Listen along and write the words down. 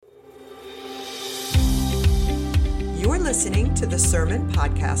listening to the Sermon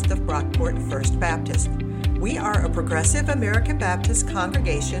Podcast of Brockport First Baptist. We are a progressive American Baptist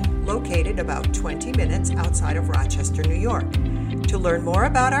congregation located about 20 minutes outside of Rochester, New York. To learn more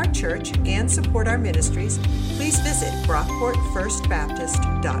about our church and support our ministries, please visit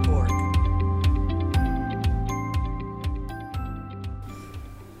brockportfirstbaptist.org.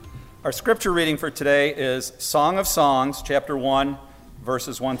 Our scripture reading for today is Song of Songs, chapter 1,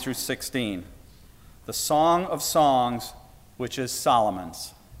 verses 1 through 16. The Song of Songs, which is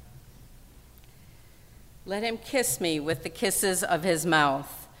Solomon's. Let him kiss me with the kisses of his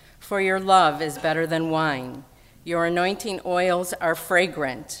mouth, for your love is better than wine. Your anointing oils are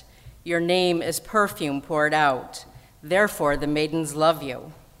fragrant. Your name is perfume poured out. Therefore the maidens love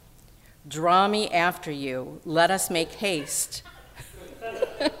you. Draw me after you. Let us make haste.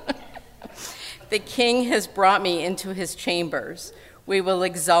 The king has brought me into his chambers. We will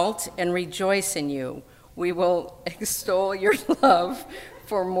exult and rejoice in you. We will extol your love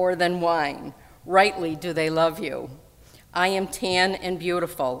for more than wine. Rightly do they love you. I am tan and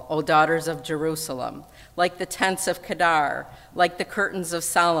beautiful, O daughters of Jerusalem, like the tents of Kedar, like the curtains of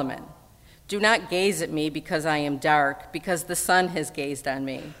Solomon. Do not gaze at me because I am dark, because the sun has gazed on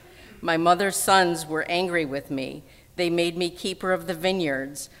me. My mother's sons were angry with me. They made me keeper of the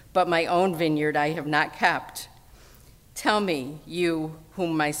vineyards, but my own vineyard I have not kept. Tell me, you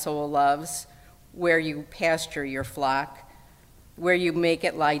whom my soul loves, where you pasture your flock, where you make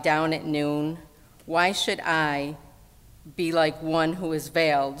it lie down at noon. Why should I be like one who is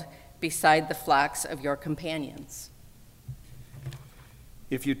veiled beside the flocks of your companions?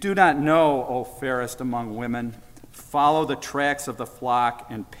 If you do not know, O fairest among women, follow the tracks of the flock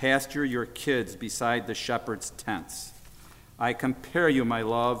and pasture your kids beside the shepherd's tents. I compare you, my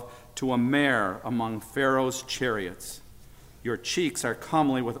love, to a mare among Pharaoh's chariots. Your cheeks are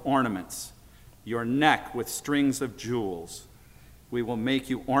comely with ornaments, your neck with strings of jewels. We will make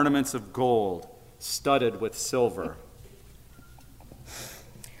you ornaments of gold, studded with silver.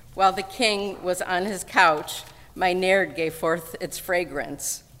 While the king was on his couch, my nard gave forth its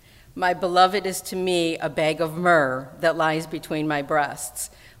fragrance. My beloved is to me a bag of myrrh that lies between my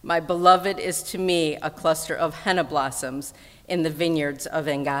breasts. My beloved is to me a cluster of henna blossoms in the vineyards of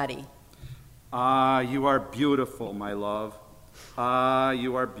Engedi. Ah, you are beautiful, my love. Ah,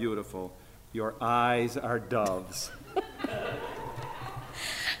 you are beautiful. Your eyes are doves.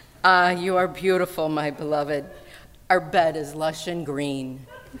 Ah, you are beautiful, my beloved. Our bed is lush and green.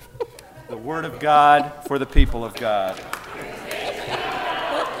 The word of God for the people of God.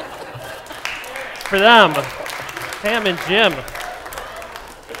 For them, Pam and Jim.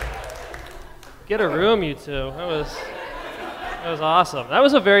 Get a room, you two. That was awesome. That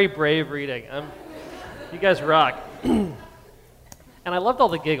was a very brave reading. You guys rock. And I loved all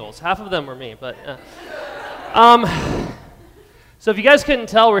the giggles. Half of them were me, but so if you guys couldn't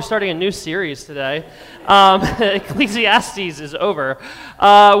tell, we're starting a new series today. Ecclesiastes is over.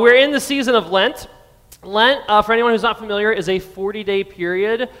 We're in the season of Lent. Lent, for anyone who's not familiar, is a 40-day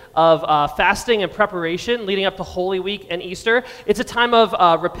period of fasting and preparation leading up to Holy Week and Easter. It's a time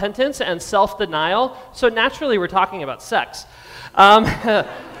of repentance and self-denial, so naturally we're talking about sex. We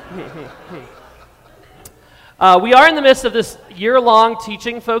are in the midst of this year-long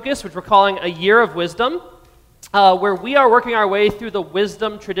teaching focus, which we're calling a Year of Wisdom, where we are working our way through the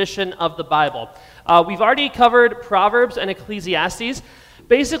wisdom tradition of the Bible. We've already covered Proverbs and Ecclesiastes.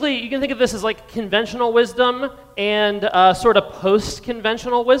 Basically, you can think of this as like conventional wisdom and sort of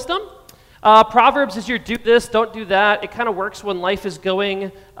post-conventional wisdom. Proverbs is your do this, don't do that. It kind of works when life is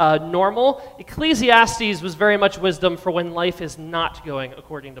going normal. Ecclesiastes was very much wisdom for when life is not going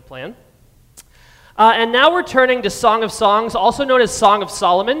according to plan. And now we're turning to Song of Songs, also known as Song of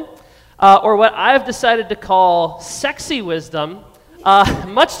Solomon, or what I've decided to call sexy wisdom,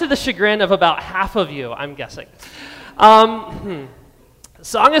 much to the chagrin of about half of you, I'm guessing.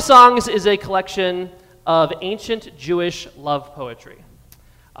 Song of Songs is a collection of ancient Jewish love poetry.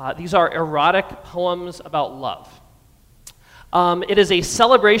 These are erotic poems about love. It is a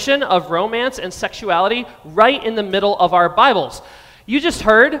celebration of romance and sexuality right in the middle of our Bibles. You just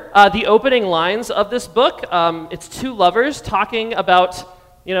heard the opening lines of this book. It's two lovers talking about,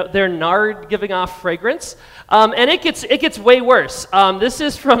 their nard giving off fragrance, and it gets way worse. This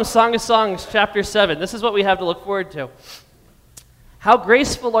is from Song of Songs, chapter 7. This is what we have to look forward to. How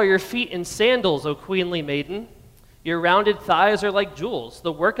graceful are your feet in sandals, O queenly maiden. Your rounded thighs are like jewels,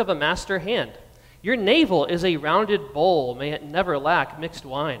 the work of a master hand. Your navel is a rounded bowl, may it never lack mixed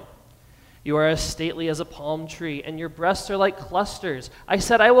wine. You are as stately as a palm tree, and your breasts are like clusters. I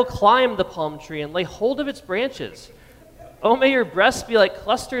said, I will climb the palm tree and lay hold of its branches. Oh, may your breasts be like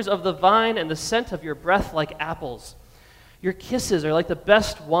clusters of the vine, and the scent of your breath like apples. Your kisses are like the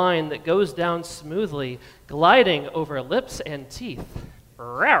best wine that goes down smoothly, gliding over lips and teeth.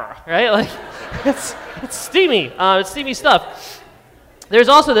 Right? Like, it's steamy. It's steamy stuff. There's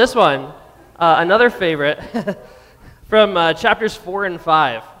also this one, another favorite, from chapters 4 and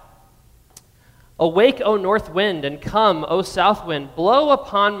 5. Awake, O north wind, and come, O south wind, blow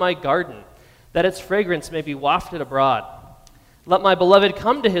upon my garden, that its fragrance may be wafted abroad. Let my beloved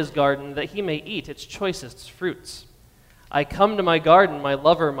come to his garden, that he may eat its choicest fruits. I come to my garden, my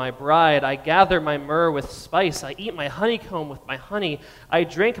lover, my bride. I gather my myrrh with spice. I eat my honeycomb with my honey. I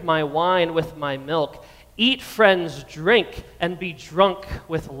drink my wine with my milk. Eat, friends, drink, and be drunk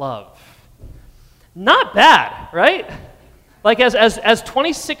with love. Not bad, right? Like as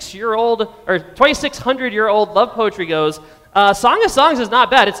 26-year-old or 2,600-year-old love poetry goes, Song of Songs is not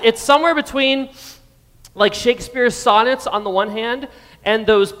bad. It's somewhere between like Shakespeare's sonnets on the one hand and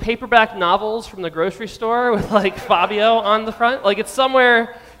those paperback novels from the grocery store with like Fabio on the front. Like it's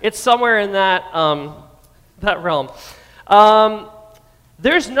somewhere in that that realm.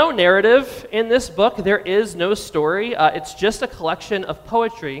 There's no narrative in this book. There is no story. It's just a collection of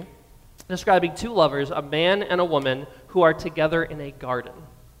poetry describing two lovers, a man and a woman, who are together in a garden.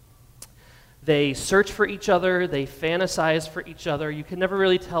 They search for each other, they fantasize for each other. You can never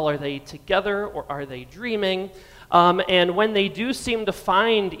really tell, are they together or are they dreaming? And when they do seem to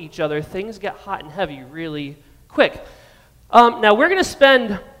find each other, things get hot and heavy really quick. Now, we're going to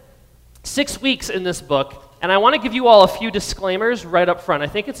spend 6 weeks in this book, and I want to give you all a few disclaimers right up front. I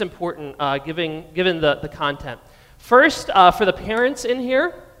think it's important given the content. First, for the parents in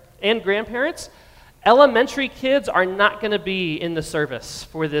here and grandparents, elementary kids are not going to be in the service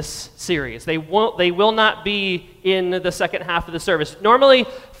for this series. They will not be in the second half of the service. Normally,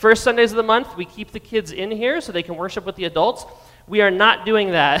 first Sundays of the month, we keep the kids in here so they can worship with the adults. We are not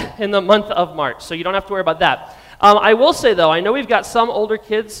doing that in the month of March, so you don't have to worry about that. I will say, though, I know we've got some older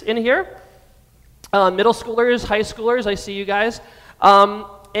kids in here, middle schoolers, high schoolers, I see you guys.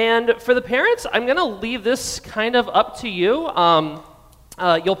 And for the parents, I'm going to leave this kind of up to you.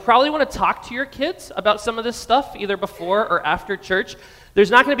 You'll probably want to talk to your kids about some of this stuff, either before or after church.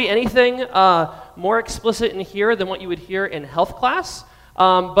 There's not going to be anything more explicit in here than what you would hear in health class,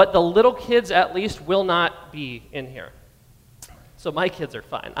 but the little kids, at least, will not be in here. So my kids are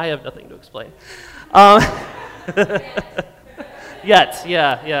fine. I have nothing to explain. Yet,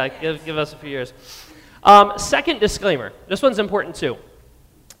 yeah, give us a few years. Second disclaimer. This one's important, too.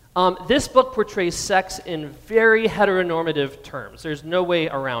 This book portrays sex in very heteronormative terms. There's no way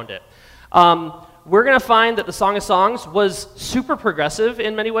around it. We're going to find that the Song of Songs was super progressive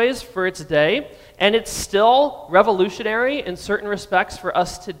in many ways for its day, and it's still revolutionary in certain respects for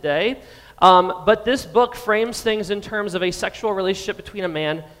us today. But this book frames things in terms of a sexual relationship between a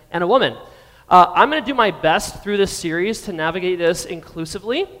man and a woman. I'm going to do my best through this series to navigate this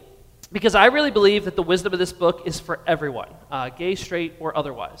inclusively, because I really believe that the wisdom of this book is for everyone, gay, straight, or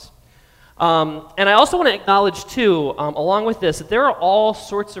otherwise. And I also want to acknowledge, too, along with this, that there are all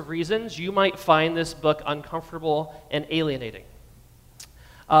sorts of reasons you might find this book uncomfortable and alienating.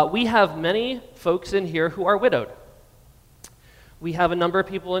 We have many folks in here who are widowed. We have a number of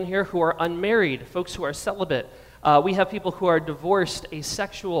people in here who are unmarried, folks who are celibate. We have people who are divorced,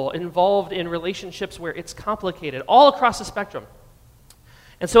 asexual, involved in relationships where it's complicated, all across the spectrum.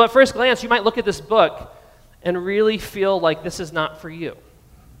 And so at first glance, you might look at this book and really feel like this is not for you.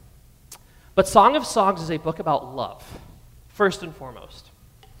 But Song of Songs is a book about love, first and foremost.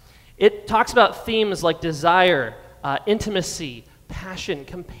 It talks about themes like desire, intimacy, passion,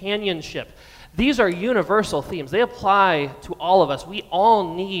 companionship. These are universal themes. They apply to all of us. We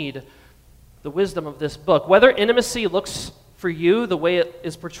all need the wisdom of this book. Whether intimacy looks for you the way it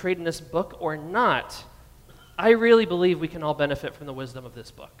is portrayed in this book or not, I really believe we can all benefit from the wisdom of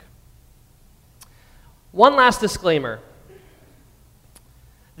this book. One last disclaimer.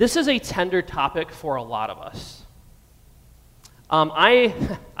 This is a tender topic for a lot of us.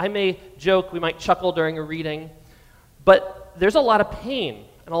 I may joke, we might chuckle during a reading, but there's a lot of pain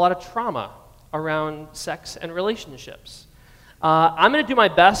and a lot of trauma around sex and relationships. I'm going to do my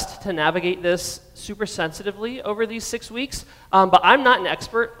best to navigate this super sensitively over these 6 weeks, but I'm not an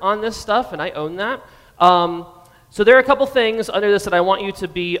expert on this stuff, and I own that. So there are a couple things under this that I want you to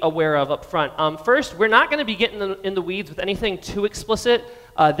be aware of up front. First, we're not going to be getting in the weeds with anything too explicit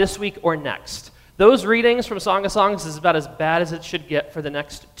this week or next. Those readings from Song of Songs is about as bad as it should get for the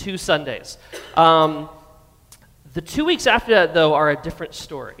next 2 Sundays. The 2 weeks after that, though, are a different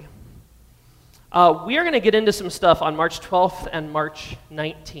story. We are going to get into some stuff on March 12th and March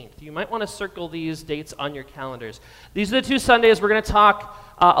 19th. You might want to circle these dates on your calendars. These are the 2 Sundays we're going to talk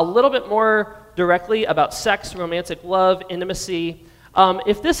a little bit more directly about sex, romantic love, intimacy.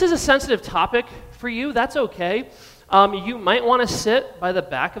 If this is a sensitive topic for you, that's okay. You might want to sit by the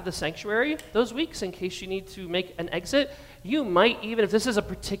back of the sanctuary those weeks in case you need to make an exit. You might even, if this is a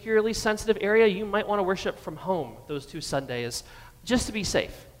particularly sensitive area, you might want to worship from home those 2 Sundays just to be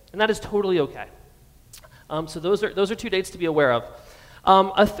safe. And that is totally okay. So those are 2 dates to be aware of.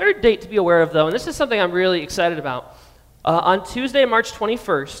 A third date to be aware of, though, and this is something I'm really excited about. On Tuesday, March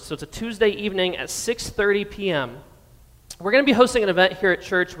 21st, so it's a Tuesday evening at 6:30 p.m., we're going to be hosting an event here at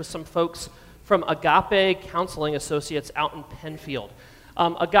church with some folks from Agape Counseling Associates out in Penfield.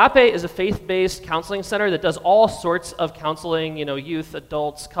 Agape is a faith-based counseling center that does all sorts of counseling, youth,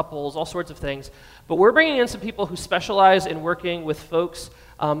 adults, couples, all sorts of things. But we're bringing in some people who specialize in working with folks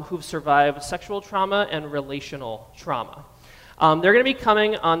who've survived sexual trauma and relational trauma. They're going to be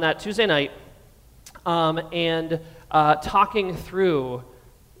coming on that Tuesday night and talking through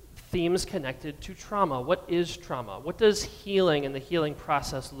themes connected to trauma. What is trauma? What does healing and the healing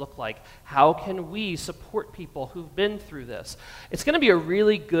process look like? How can we support people who've been through this? It's going to be a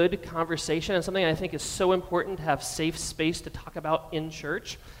really good conversation and something I think is so important to have safe space to talk about in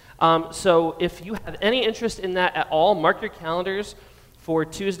church. So if you have any interest in that at all, mark your calendars for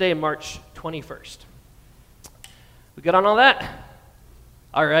Tuesday, March 21st. We good on all that?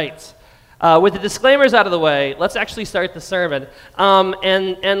 All right. With the disclaimers out of the way, let's actually start the sermon.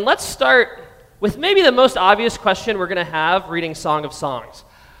 And let's start with maybe the most obvious question we're going to have reading Song of Songs.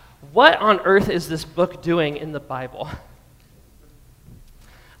 What on earth is this book doing in the Bible?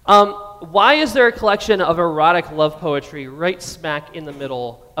 Why is there a collection of erotic love poetry right smack in the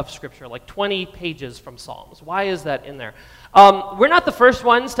middle of Scripture, like 20 pages from Psalms? Why is that in there? We're not the first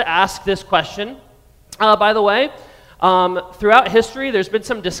ones to ask this question, by the way. Throughout history, there's been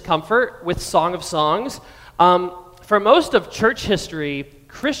some discomfort with Song of Songs. For most of church history,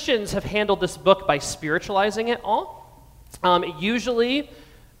 Christians have handled this book by spiritualizing it all. Usually,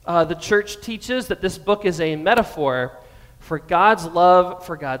 the church teaches that this book is a metaphor for God's love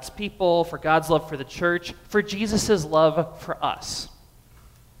for God's people, for God's love for the church, for Jesus' love for us.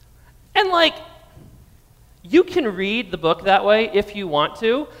 And you can read the book that way if you want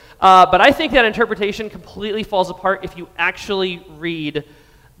to, but I think that interpretation completely falls apart if you actually read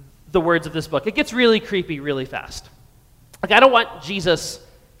the words of this book. It gets really creepy really fast. I don't want Jesus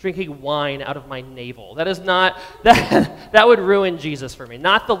drinking wine out of my navel. That is not, that would ruin Jesus for me,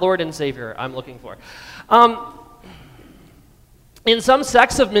 not the Lord and Savior I'm looking for. In some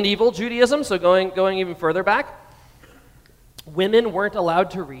sects of medieval Judaism, so going even further back, women weren't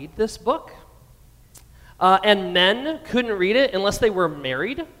allowed to read this book. And men couldn't read it unless they were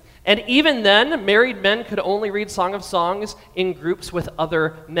married. And even then, married men could only read Song of Songs in groups with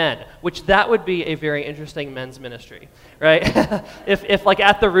other men, which that would be a very interesting men's ministry, right? if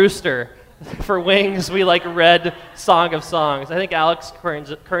at the Rooster for Wings, we read Song of Songs. I think Alex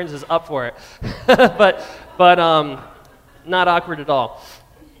Kearns is up for it. but not awkward at all.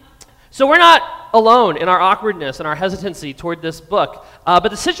 So we're not alone in our awkwardness and our hesitancy toward this book. But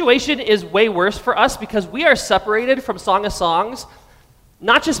the situation is way worse for us because we are separated from Song of Songs,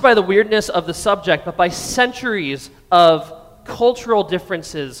 not just by the weirdness of the subject, but by centuries of cultural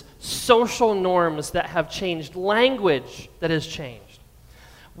differences, social norms that have changed, language that has changed.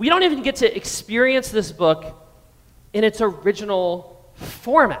 We don't even get to experience this book in its original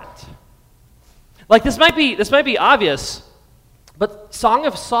format. This might be obvious, but Song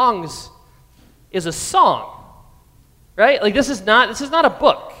of Songs is a song, right? This is not a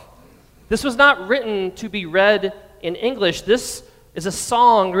book. This was not written to be read in English. This is a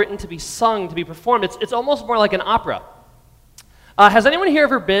song written to be sung, to be performed. It's almost more like an opera. Has anyone here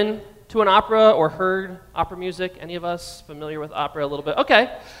ever been to an opera or heard opera music? Any of us familiar with opera a little bit?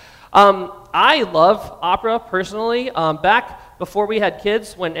 Okay. I love opera personally. Back before we had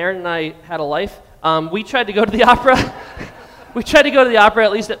kids, when Aaron and I had a life, we tried to go to the opera. We tried to go to the opera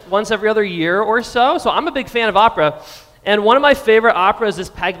at least once every other year or so. So I'm a big fan of opera. And one of my favorite operas is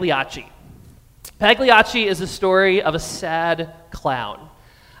Pagliacci. Pagliacci is the story of a sad clown.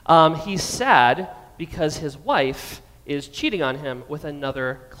 He's sad because his wife is cheating on him with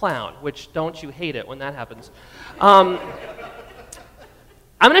another clown, which don't you hate it when that happens. I'm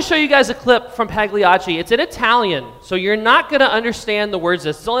going to show you guys a clip from Pagliacci. It's in Italian, so you're not going to understand the words of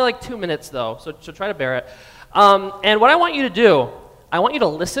this. It's only 2 minutes, though, so try to bear it. And what I want you to do, I want you to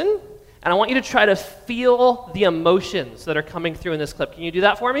listen, and I want you to try to feel the emotions that are coming through in this clip. Can you do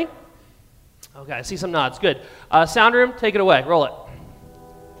that for me? Okay, I see some nods. Good. Sound room, take it away. Roll it.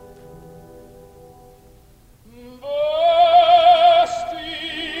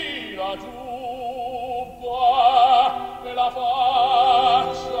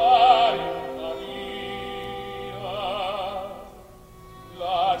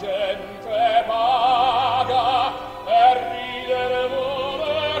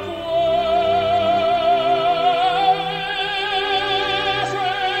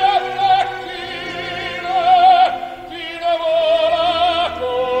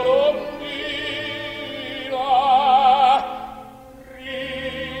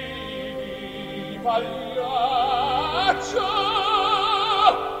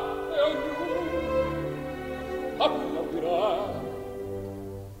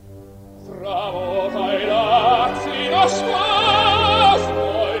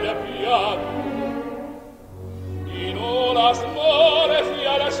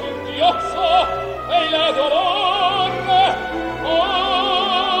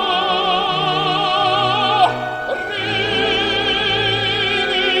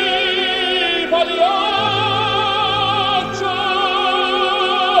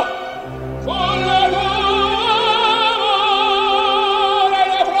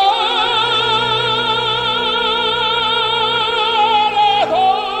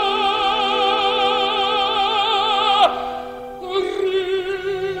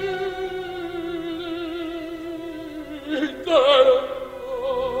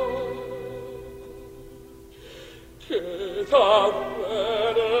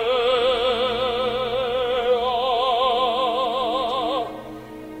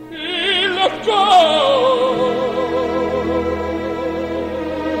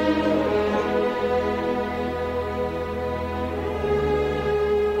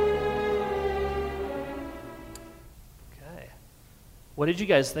 Okay. What did you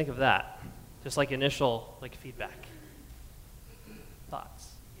guys think of that? Just like initial feedback. Thoughts?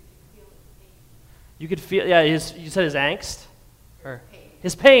 You could feel, yeah, you said his angst? Or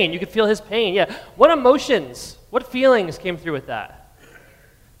his pain. You could feel his pain, yeah. What emotions, what feelings came through with that?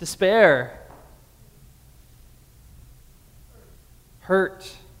 Despair.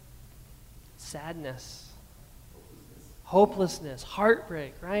 Hurt. Sadness. Hopelessness.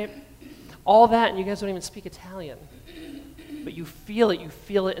 Heartbreak, right? All that, and you guys don't even speak Italian. But you feel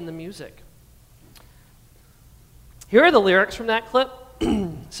it in the music. Here are the lyrics from that clip.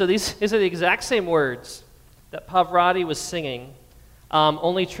 So these are the exact same words that Pavarotti was singing,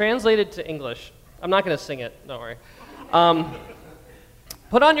 only translated to English. I'm not going to sing it, don't worry.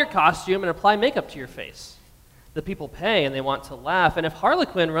 Put on your costume and apply makeup to your face. The people pay and they want to laugh, and if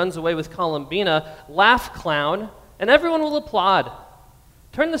Harlequin runs away with Columbina, laugh, clown, and everyone will applaud.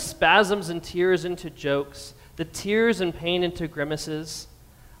 Turn the spasms and tears into jokes, the tears and pain into grimaces.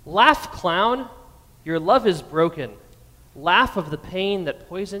 Laugh, clown, your love is broken. Laugh of the pain that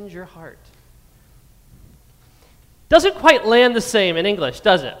poisoned your heart. Doesn't quite land the same in English,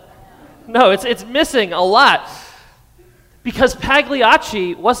 does it? No, it's missing a lot. Because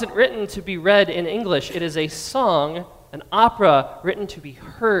Pagliacci wasn't written to be read in English. It is a song, an opera written to be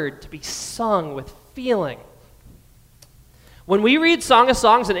heard, to be sung with feeling. When we read Song of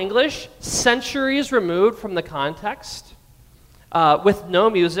Songs in English, centuries removed from the context, with no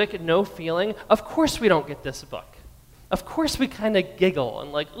music, no feeling, of course we don't get this book. Of course we kind of giggle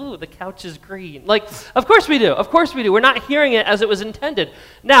and ooh, the couch is green. Of course we do. Of course we do. We're not hearing it as it was intended.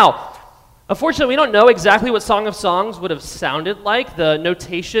 Now, unfortunately, we don't know exactly what Song of Songs would have sounded like. The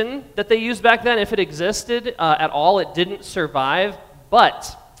notation that they used back then, if it existed at all, it didn't survive.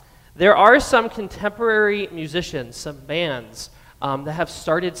 But there are some contemporary musicians, some bands, that have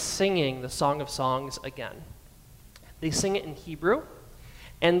started singing the Song of Songs again. They sing it in Hebrew.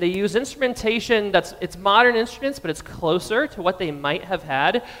 And they use instrumentation it's modern instruments, but it's closer to what they might have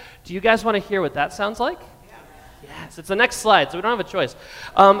had. Do you guys want to hear what that sounds like? Yes, it's the next slide, so we don't have a choice.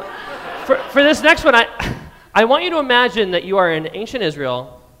 For this next one, I want you to imagine that you are in ancient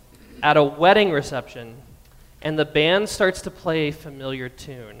Israel at a wedding reception, and the band starts to play a familiar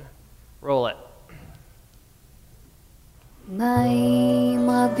tune. Roll it. מים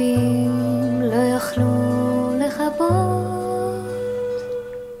רבים לא יכלו לכבות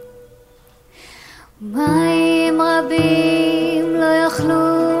מים רבים לא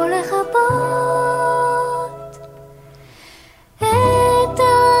יכלו לכבות את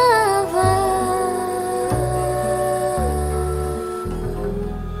האהבה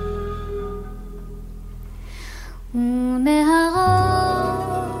ונהרות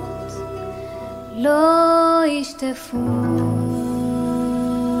לא ישטפו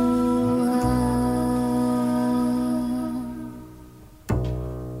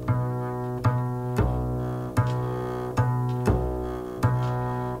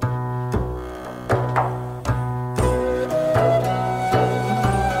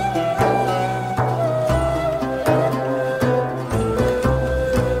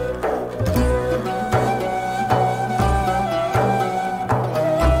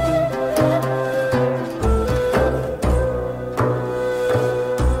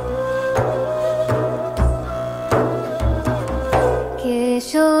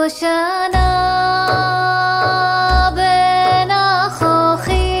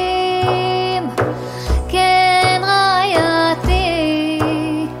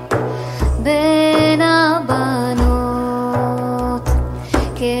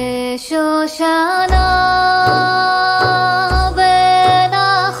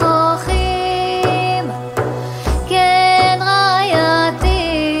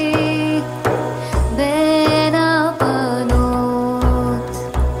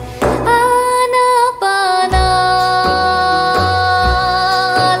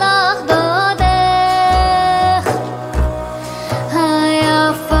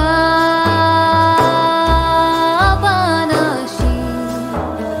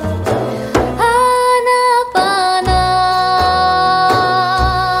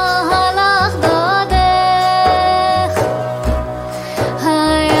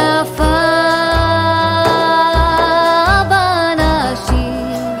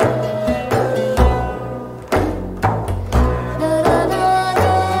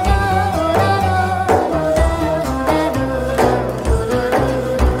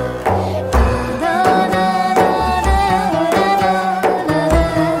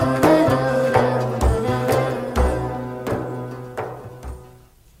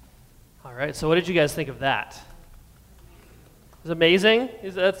right, so what did you guys think of that? It's amazing?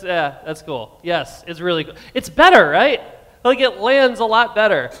 That's cool. Yes, it's really cool. It's better, right? Like it lands a lot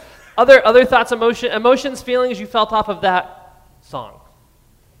better. Other thoughts, emotions, feelings you felt off of that song?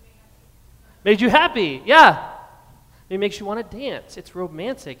 Made you happy, yeah. It makes you want to dance. It's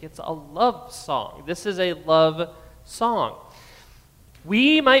romantic. It's a love song. This is a love song.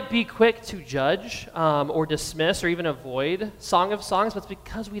 We might be quick to judge or dismiss or even avoid Song of Songs, but it's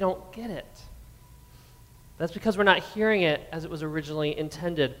because we don't get it. That's because we're not hearing it as it was originally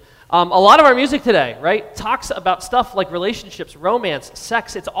intended. A lot of our music today, right, talks about stuff like relationships, romance,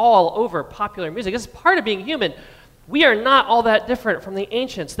 sex. It's all over popular music. This is part of being human. We are not all that different from the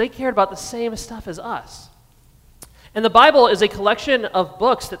ancients. They cared about the same stuff as us. And the Bible is a collection of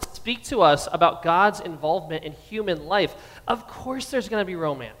books that speak to us about God's involvement in human life. Of course there's going to be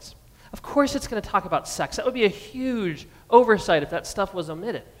romance. Of course it's going to talk about sex. That would be a huge oversight if that stuff was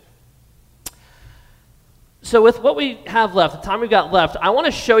omitted. So with what we have left, the time we've got left, I want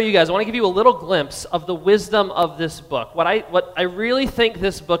to show you guys, I want to give you a little glimpse of the wisdom of this book. What I really think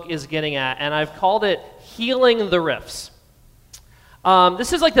this book is getting at, and I've called it Healing the Riffs.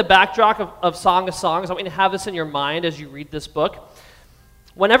 This is like the backdrop of Song of Songs. I want you to have this in your mind as you read this book.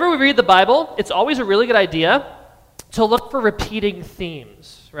 Whenever we read the Bible, it's always a really good idea to look for repeating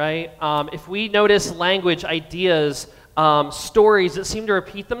themes, right? If we notice language, ideas, stories that seem to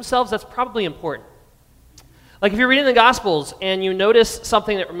repeat themselves, that's probably important. Like if you're reading the Gospels and you notice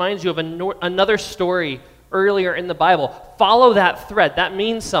something that reminds you of another story earlier in the Bible, follow that thread. That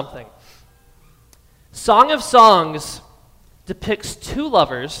means something. Song of Songs depicts two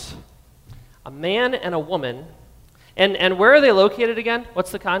lovers, a man and a woman, and where are they located again? What's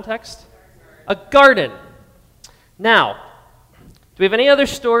the context? A garden. Now, do we have any other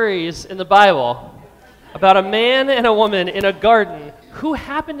stories in the Bible about a man and a woman in a garden who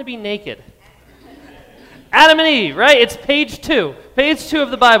happen to be naked? Adam and Eve, right? It's page 2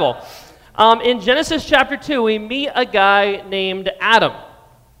 of the Bible. In Genesis chapter 2, we meet a guy named Adam.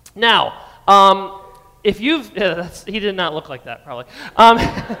 Now, if you've, he did not look like that, probably.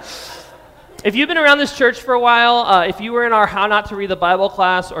 If you've been around this church for a while, if you were in our How Not to Read the Bible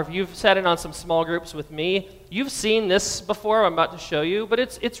class, or if you've sat in on some small groups with me, you've seen this before. I'm about to show you, but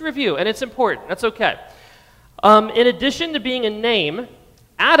it's review, and it's important. That's okay. In addition to being a name,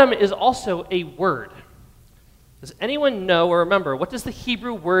 Adam is also a word. Does anyone know or remember, what does the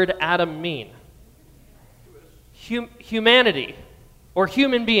Hebrew word Adam mean? Humanity, or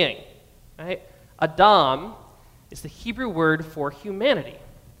human being, right? Adam is the Hebrew word for humanity.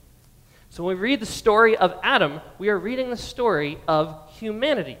 So when we read the story of Adam, we are reading the story of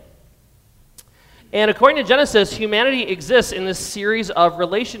humanity. And according to Genesis, humanity exists in this series of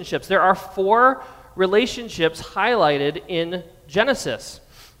relationships. There are 4 relationships highlighted in Genesis.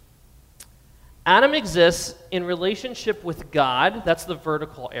 Adam exists in relationship with God. That's the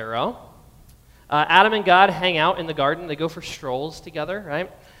vertical arrow. Adam and God hang out in the garden. They go for strolls together,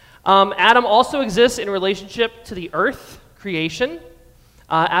 right? Adam also exists in relationship to the earth, creation.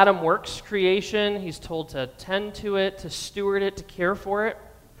 Adam works creation. He's told to tend to it, to steward it, to care for it.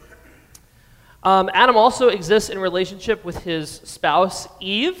 Adam also exists in relationship with his spouse,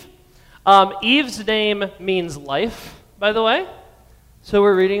 Eve. Eve's name means life, by the way. So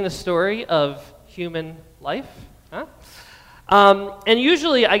we're reading the story of human life. Huh? And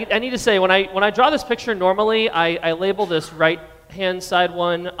usually, I need to say, when I draw this picture, normally I label this right-hand side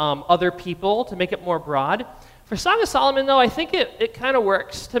one other people to make it more broad. For Song of Solomon, though, I think it kind of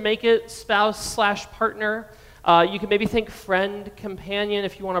works to make it spouse/partner. You can maybe think friend, companion,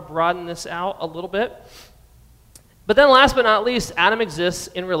 if you want to broaden this out a little bit. But then last but not least, Adam exists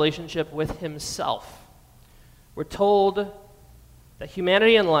in relationship with himself. We're told that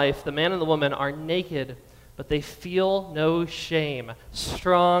humanity and life, the man and the woman, are naked, but they feel no shame.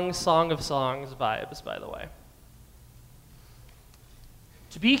 Strong Song of Songs vibes, by the way.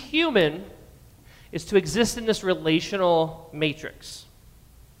 To be human is to exist in this relational matrix.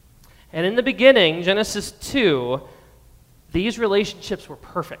 And in the beginning, Genesis 2, these relationships were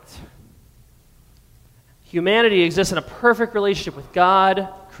perfect. Humanity exists in a perfect relationship with God,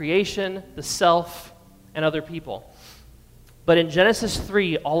 creation, the self, and other people. But in Genesis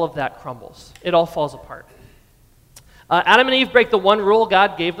 3, all of that crumbles. It all falls apart. Adam and Eve break the one rule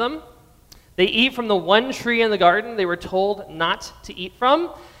God gave them. They eat from the one tree in the garden they were told not to eat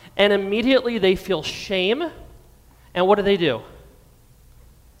from, and immediately they feel shame. And what do?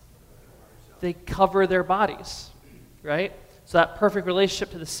 They cover their bodies, right? So that perfect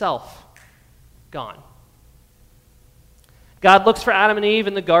relationship to the self, gone. God looks for Adam and Eve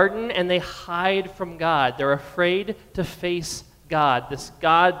in the garden, and they hide from God. They're afraid to face God, this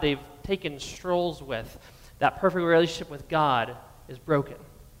God they've taken strolls with, that perfect relationship with God is broken.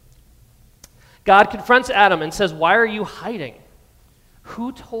 God confronts Adam and says, "Why are you hiding?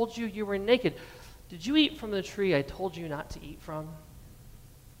 Who told you you were naked? Did you eat from the tree I told you not to eat from?"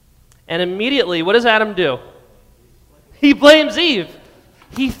 And immediately, what does Adam do? He blames Eve.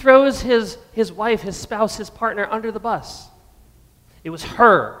 He throws his wife, his spouse, his partner under the bus. It was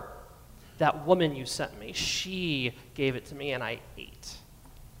her, that woman you sent me. She gave it to me and I ate.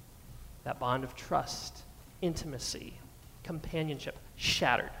 That bond of trust, intimacy, companionship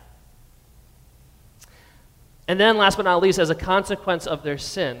shattered. And then, last but not least, as a consequence of their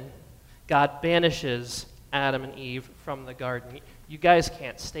sin, God banishes Adam and Eve from the garden. You guys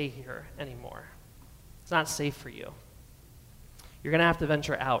can't stay here anymore. It's not safe for you. You're going to have to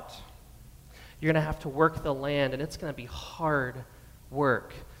venture out. You're going to have to work the land, and it's going to be hard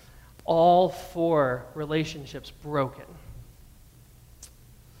work. All 4 relationships broken.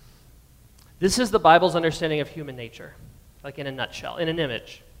 This is the Bible's understanding of human nature, like in a nutshell, in an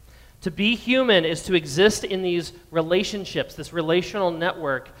image. To be human is to exist in these relationships, this relational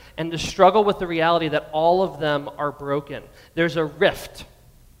network, and to struggle with the reality that all of them are broken. There's a rift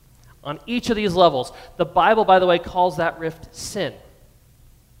on each of these levels. The Bible, by the way, calls that rift sin.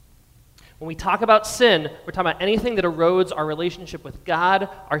 When we talk about sin, we're talking about anything that erodes our relationship with God,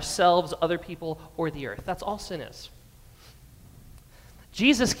 ourselves, other people, or the earth. That's all sin is.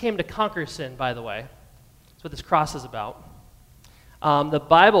 Jesus came to conquer sin, by the way. That's what this cross is about. The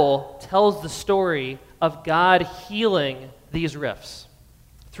Bible tells the story of God healing these rifts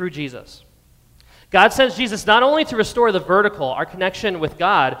through Jesus. God sends Jesus not only to restore the vertical, our connection with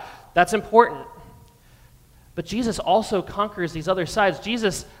God, that's important, but Jesus also conquers these other sides.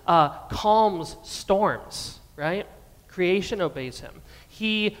 Jesus calms storms, right? Creation obeys him.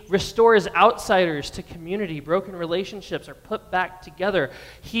 He restores outsiders to community. Broken relationships are put back together.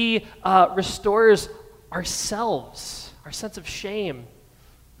 He restores ourselves, our sense of shame,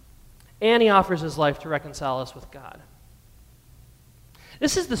 and he offers his life to reconcile us with God.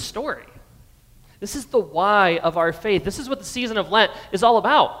 This is the story. This is the why of our faith. This is what the season of Lent is all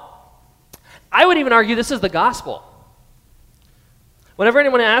about. I would even argue this is the gospel. Whenever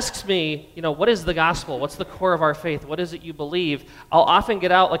anyone asks me, what is the gospel? What's the core of our faith? What is it you believe? I'll often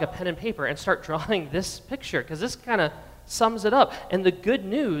get out like a pen and paper and start drawing this picture, because this kind of sums it up. And the good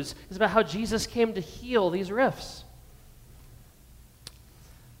news is about how Jesus came to heal these rifts.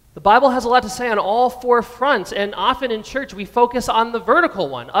 The Bible has a lot to say on all 4 fronts, and often in church we focus on the vertical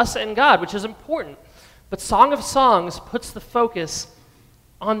one, us and God, which is important. But Song of Songs puts the focus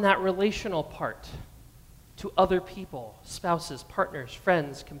on that relational part to other people, spouses, partners,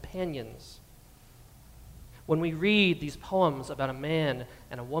 friends, companions. When we read these poems about a man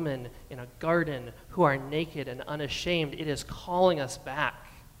and a woman in a garden who are naked and unashamed, it is calling us back,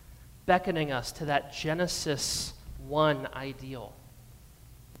 beckoning us to that Genesis 1 ideal.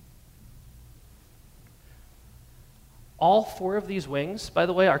 All 4 of these wings, by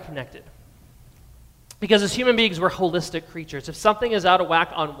the way, are connected. Because as human beings, we're holistic creatures. If something is out of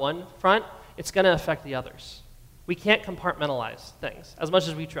whack on one front, it's going to affect the others. We can't compartmentalize things as much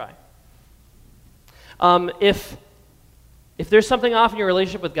as we try. If there's something off in your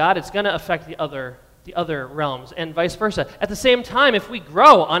relationship with God, it's going to affect the other realms, and vice versa. At the same time, if we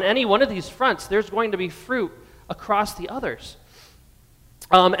grow on any one of these fronts, there's going to be fruit across the others.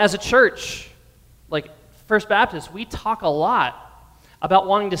 As a church, like First Baptist, we talk a lot about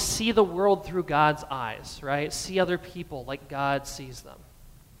wanting to see the world through God's eyes, right? See other people like God sees them.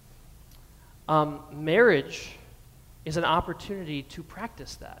 Marriage is an opportunity to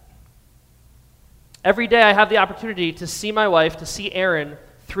practice that. Every day I have the opportunity to see my wife, to see Erin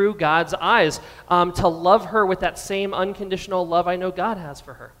through God's eyes, to love her with that same unconditional love I know God has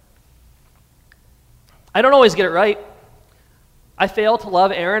for her. I don't always get it right. I fail to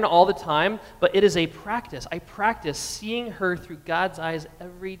love Erin all the time, but it is a practice. I practice seeing her through God's eyes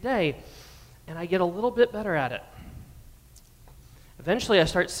every day, and I get a little bit better at it. Eventually, I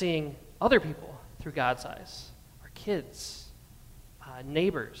start seeing other people through God's eyes, our kids,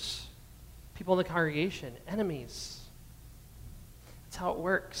 neighbors, people in the congregation, enemies. That's how it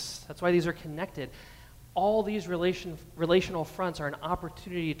works. That's why these are connected. All these relational fronts are an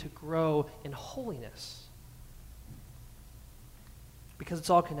opportunity to grow in holiness, because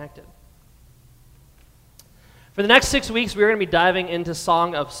it's all connected. For the next 6 weeks, we're going to be diving into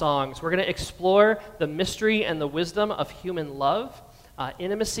Song of Songs. We're going to explore the mystery and the wisdom of human love,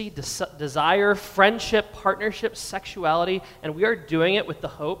 intimacy, desire, friendship, partnership, sexuality, and we are doing it with the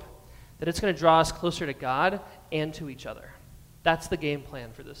hope that it's going to draw us closer to God and to each other. That's the game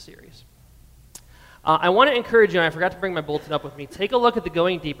plan for this series. I want to encourage you, and I forgot to bring my bulletin up with me, take a look at the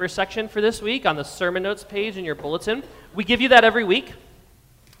Going Deeper section for this week on the sermon notes page in your bulletin. We give you that every week.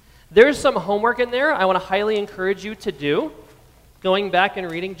 There's some homework in there I want to highly encourage you to do, going back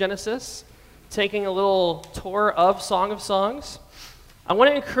and reading Genesis, taking a little tour of Song of Songs. I want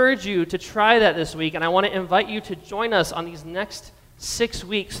to encourage you to try that this week, and I want to invite you to join us on these next 6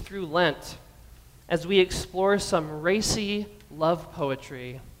 weeks through Lent as we explore some racy love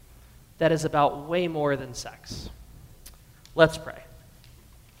poetry that is about way more than sex. Let's pray.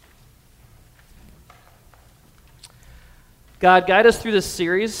 God, guide us through this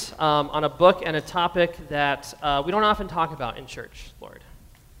series on a book and a topic that we don't often talk about in church, Lord.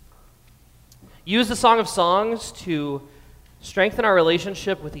 Use the Song of Songs to strengthen our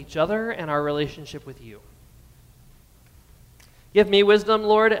relationship with each other and our relationship with you. Give me wisdom,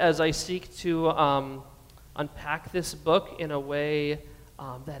 Lord, as I seek to unpack this book in a way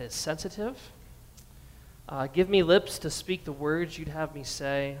that is sensitive. Give me lips to speak the words you'd have me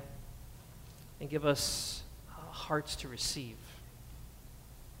say, and give us hearts to receive.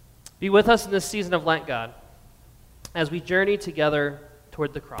 Be with us in this season of Lent, God, as we journey together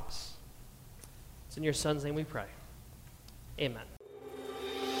toward the cross. It's in your Son's name we pray. Amen.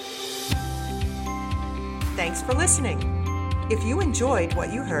 Thanks for listening. If you enjoyed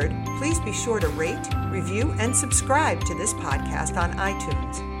what you heard, please be sure to rate, review, and subscribe to this podcast on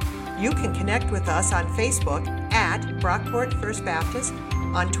iTunes. You can connect with us on Facebook at Brockport First Baptist,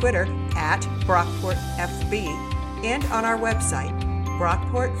 on Twitter at BrockportFB, and on our website,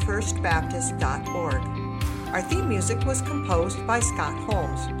 brockportfirstbaptist.org. Our theme music was composed by Scott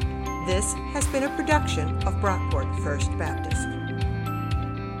Holmes. This has been a production of Brockport First Baptist.